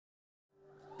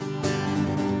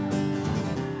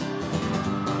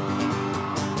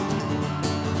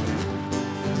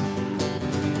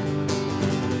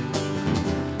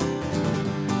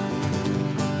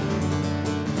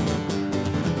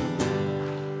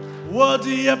What do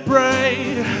you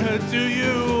pray? Do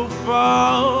you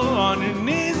fall on your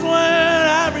knees when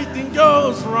everything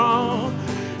goes wrong?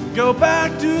 Go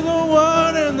back to the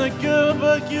one in the good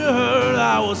book you heard.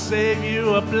 I will save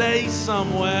you a place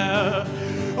somewhere.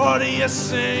 Or do you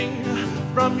sing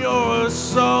from your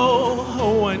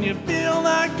soul when you feel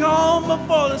that calm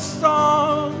before the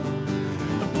storm?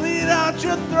 Bleed out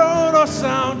your throat or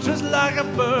sound just like a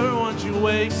bird once you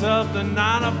wakes up the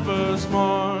night of first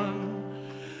morn.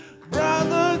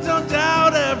 Brother, don't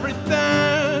doubt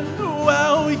everything.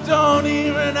 Well, we don't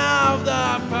even have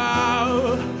that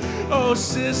power. Oh,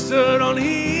 sister, don't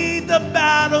heed the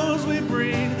battles we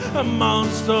breed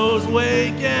amongst those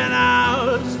waking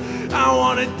hours. I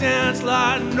wanna dance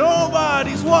like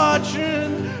nobody's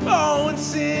watching. Oh, and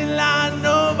sing like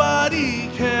nobody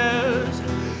cares.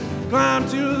 Climb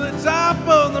to the top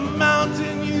of the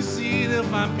mountain you see to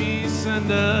find peace and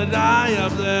to die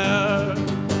up there.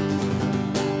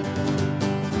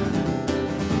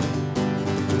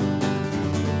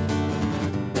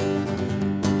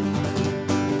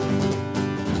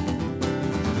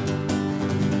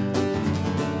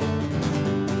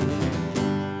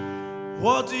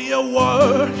 What do you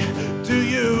work? Do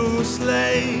you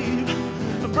slave?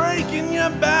 Breaking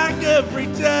your back every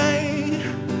day.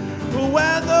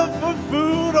 Whether for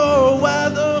food or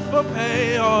whether for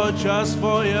pay or just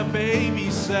for your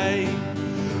baby's sake.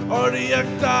 Or do you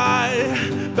die,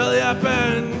 belly up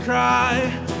and cry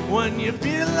when you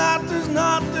feel like there's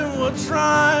nothing worth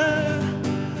trying?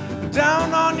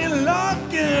 Down on your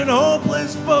luck and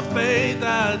hopeless for fate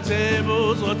that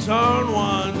tables will turn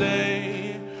one day.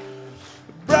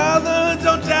 Brother,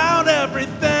 don't doubt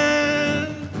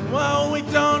everything. Well, we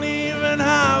don't even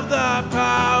have that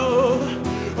power.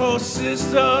 Oh,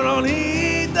 sister, don't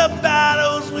heed the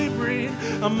battles we breed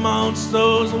amongst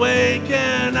those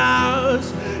waking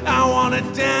hours. I wanna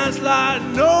dance like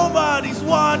nobody's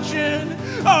watching.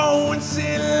 Oh, and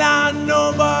sing like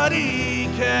nobody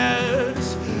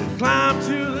cares. Climb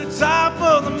to the top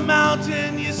of the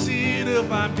mountain you see to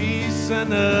find peace and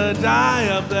to die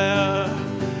up there.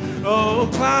 Oh,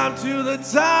 climb to the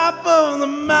top of the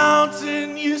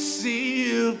mountain you see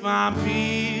to find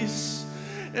peace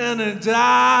and to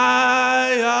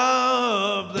die.